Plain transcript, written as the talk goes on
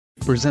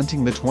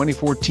Presenting the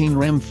 2014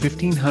 Ram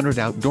 1500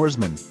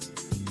 Outdoorsman.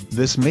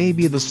 This may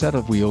be the set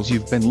of wheels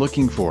you've been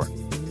looking for.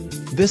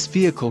 This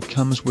vehicle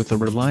comes with a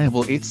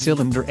reliable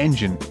 8-cylinder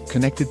engine,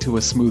 connected to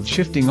a smooth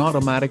shifting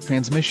automatic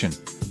transmission.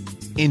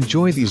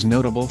 Enjoy these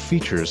notable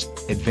features: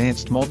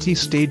 advanced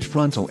multi-stage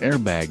frontal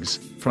airbags,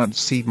 front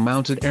seat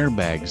mounted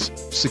airbags,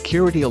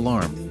 security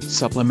alarm,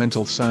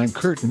 supplemental side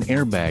curtain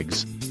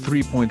airbags,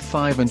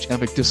 3.5-inch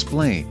EVIC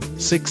display,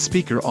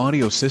 6-speaker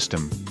audio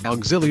system,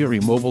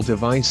 auxiliary mobile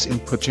device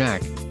input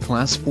jack,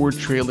 Class 4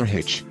 trailer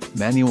hitch,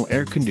 manual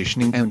air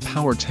conditioning and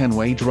power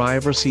 10-way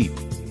driver seat.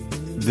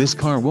 This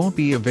car won't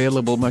be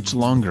available much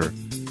longer.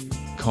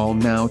 Call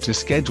now to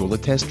schedule a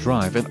test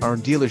drive at our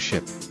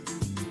dealership.